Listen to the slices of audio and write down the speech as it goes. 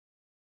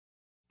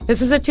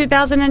This is a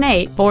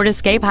 2008 Ford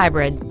Escape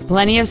Hybrid.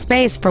 Plenty of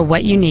space for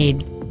what you need.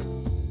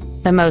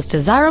 The most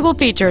desirable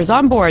features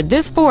on board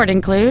this Ford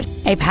include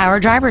a power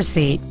driver's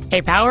seat,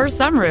 a power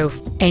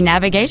sunroof, a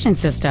navigation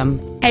system,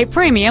 a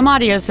premium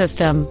audio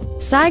system,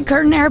 side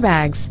curtain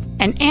airbags,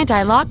 an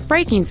anti-lock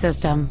braking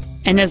system,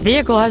 and this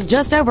vehicle has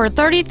just over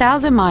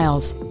 30,000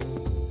 miles.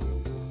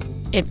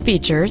 It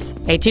features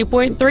a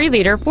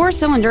 2.3-liter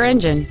four-cylinder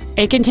engine,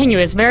 a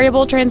continuous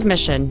variable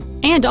transmission,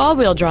 and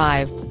all-wheel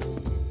drive.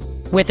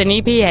 With an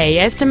EPA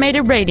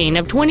estimated rating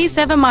of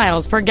 27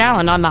 miles per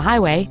gallon on the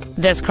highway,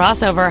 this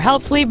crossover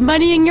helps leave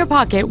money in your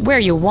pocket where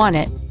you want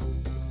it.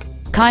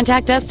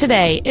 Contact us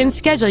today and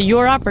schedule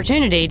your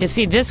opportunity to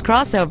see this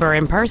crossover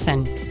in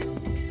person.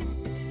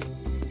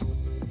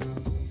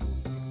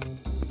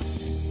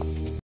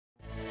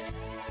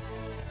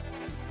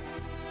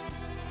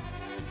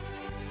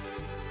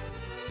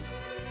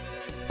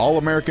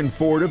 All-American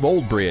Ford of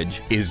Old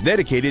Bridge is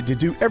dedicated to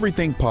do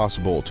everything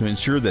possible to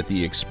ensure that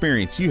the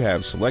experience you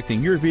have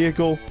selecting your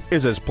vehicle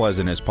is as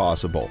pleasant as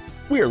possible.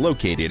 We are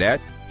located at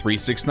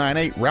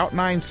 3698 Route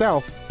 9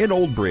 South in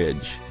Old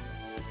Bridge.